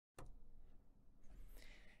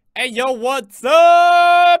Hey yo, what's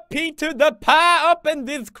up? P to the pie up in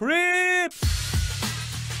this crib.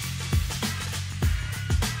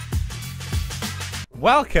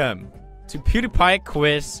 Welcome to Pewdiepie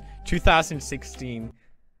Quiz 2016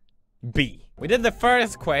 B. We did the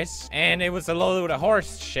first quiz and it was a load of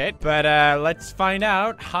horse shit, but let's find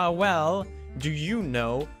out how well do you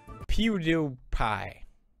know Pewdiepie.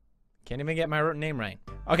 Can't even get my name right.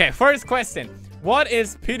 Okay, first question. What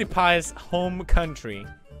is PewDiePie's home country?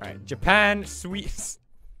 Alright, Japan, Swedish.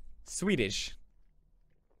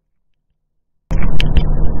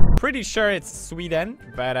 Pretty sure it's Sweden,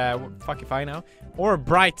 but fuck if I know. Or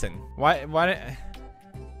Brighton. What?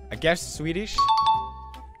 I guess Swedish?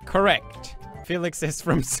 Correct. Felix is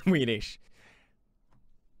from Swedish.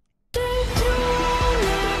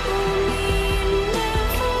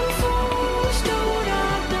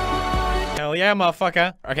 Hell yeah,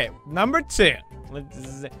 motherfucker. Okay, number 2.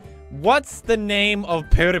 What's the name of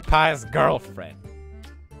PewDiePie's girlfriend?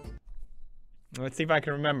 Let's see if I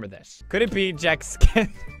can remember this. Could it be Jack Skeptic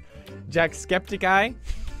Eye?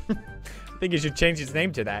 I think you should change his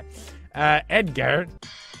name to that. Edgar.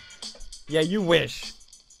 Yeah, you wish.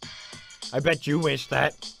 I bet you wish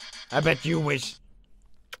that. I bet you wish.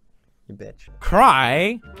 You bitch.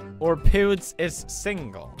 Cry or Pewds is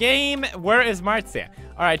single. Game, where is Marcia?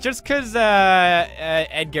 Alright, just cause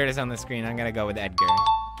Edgar is on the screen, I'm gonna go with Edgar.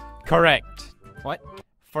 Correct. What?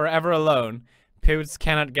 Forever alone. Pewds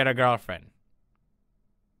cannot get a girlfriend.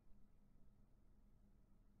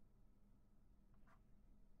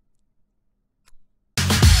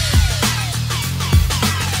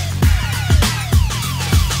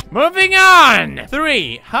 Moving on!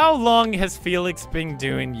 3. How long has Felix been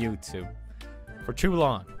doing YouTube? For too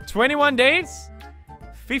long. 21 days?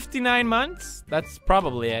 59 months? That's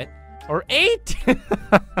probably it. Or 8?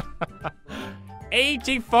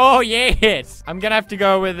 84 years! I'm gonna have to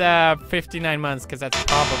go with 59 months because that's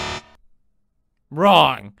probably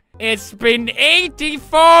wrong. It's been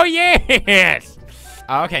 84 years!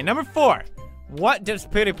 Okay, number 4. What does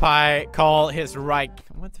PewDiePie call his right...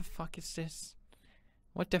 What the fuck is this?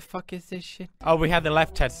 What the fuck is this shit? Oh, we had the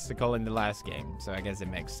left testicle in the last game, so I guess it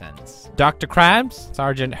makes sense. Dr. Krabs,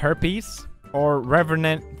 Sergeant Herpes, or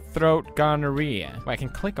Reverend Throat Gonorrhea. Wait, I can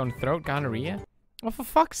click on Throat Gonorrhea? Oh, for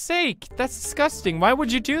fuck's sake, that's disgusting. Why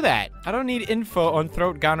would you do that? I don't need info on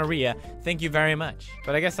Throat Gonorrhea. Thank you very much.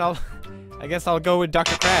 But I guess I'll go with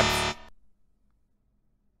Dr. Krabs.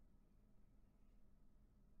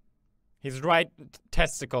 His right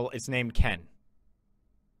testicle is named Ken.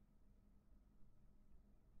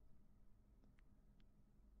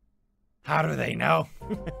 How do they know?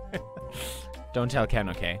 Don't tell Ken,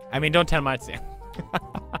 okay? I mean, don't tell Marcia.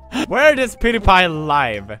 Where does PewDiePie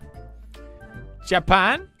live?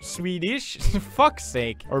 Japan? Swedish? Fuck's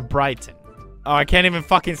sake. Or Brighton? Oh, I can't even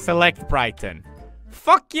fucking select Brighton.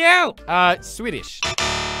 Fuck you! Swedish.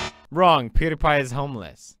 Wrong. PewDiePie is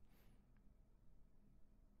homeless.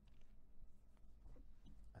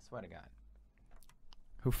 I swear to God.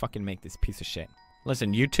 Who fucking make this piece of shit?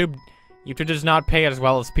 Listen, YouTube does not pay as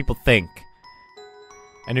well as people think.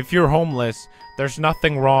 And if you're homeless, there's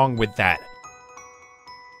nothing wrong with that.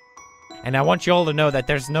 And I want you all to know that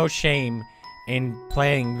there's no shame in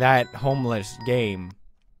playing that homeless game.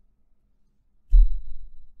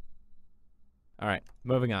 Alright,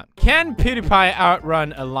 moving on. Can PewDiePie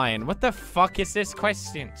outrun a lion? What the fuck is this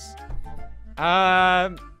questions?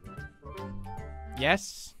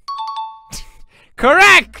 Yes.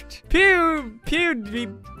 Correct!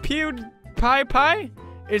 Pewdiepie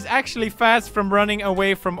is actually fast from running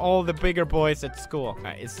away from all the bigger boys at school.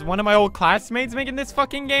 Is one of my old classmates making this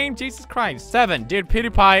fucking game? Jesus Christ. 7. Did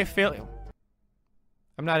PewDiePie fail?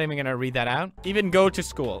 I'm not even gonna read that out. Even go to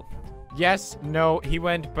school. Yes, no, he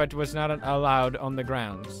went but was not allowed on the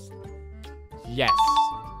grounds. Yes.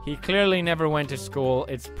 He clearly never went to school.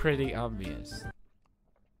 It's pretty obvious.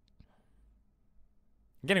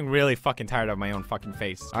 I'm getting really fucking tired of my own fucking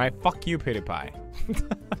face. Alright, fuck you, PewDiePie.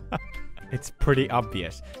 It's pretty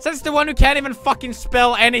obvious. Says the one who can't even fucking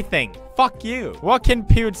spell anything. Fuck you. What can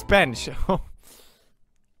Pewds bench?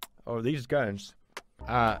 Oh, these guns.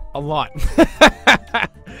 A lot.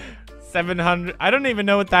 700. I don't even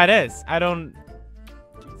know what that is.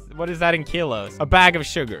 What is that in kilos? A bag of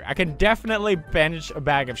sugar. I can definitely bench a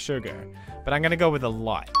bag of sugar, but I'm gonna go with a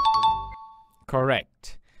lot.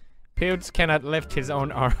 Correct. Pewds cannot lift his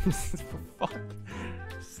own arms. For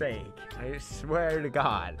fuck's sake. I swear to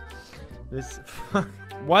God.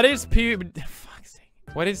 What is fuck's sake.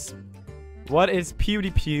 What is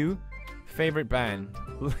Pewdiepie favorite band?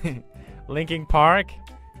 Linkin Park,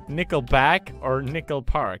 Nickelback, or Nickel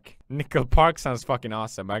Park? Nickel Park sounds fucking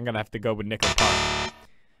awesome. I'm gonna have to go with Nickel Park.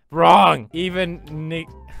 Wrong. Even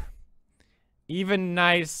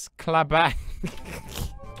nice clapback.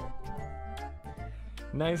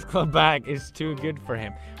 Nice clapback is too good for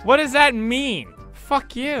him. What does that mean?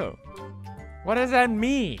 Fuck you. What does that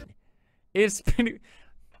mean? It's pretty...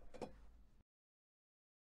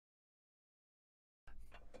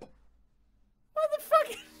 What the fuck?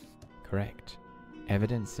 Correct.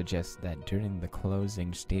 Evidence suggests that during the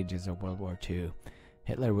closing stages of World War II,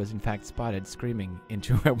 Hitler was in fact spotted screaming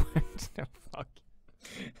into a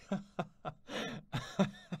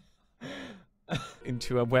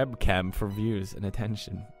into a webcam for views and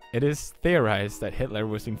attention. It is theorized that Hitler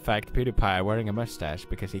was in fact Pewdiepie wearing a mustache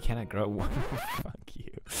because he cannot grow one. Fuck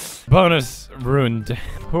you. Bonus rund.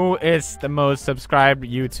 Who is the most subscribed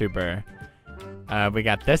YouTuber? We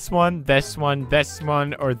got this one, this one, this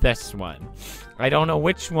one, or this one. I don't know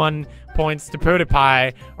which one points to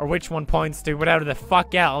Pewdiepie or which one points to whatever the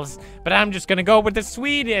fuck else, but I'm just gonna go with the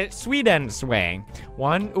Sweden's way.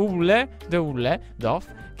 One, Ole, Dole, Doff,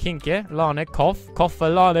 Kinke, Lane, Koff, Koffe,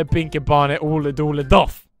 Lane, Pinke, Bane, Ole, Dole,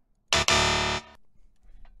 Doff.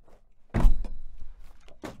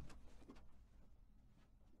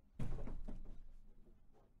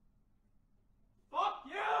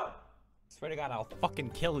 Swear to God, I'll fucking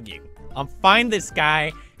kill you. I'll find this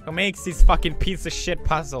guy who makes these fucking piece of shit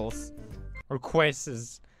puzzles or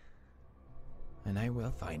quizzes, and I will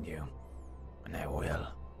find you, and I will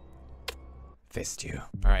fist you.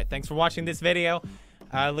 All right, thanks for watching this video.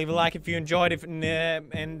 Leave a like if you enjoyed it,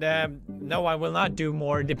 no, I will not do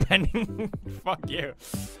more depending. Fuck you.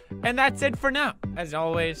 And that's it for now. As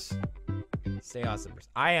always, stay awesome.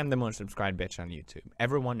 I am the most subscribed bitch on YouTube.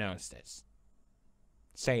 Everyone knows this.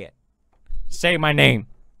 Say it. Say my name.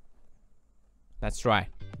 That's right,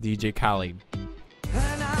 DJ Khaled.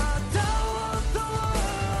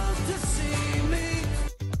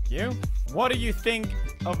 You? What do you think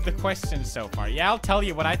of the questions so far? Yeah, I'll tell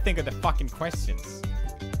you what I think of the fucking questions.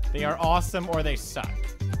 They are awesome or they suck.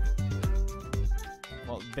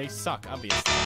 Well, they suck, obviously.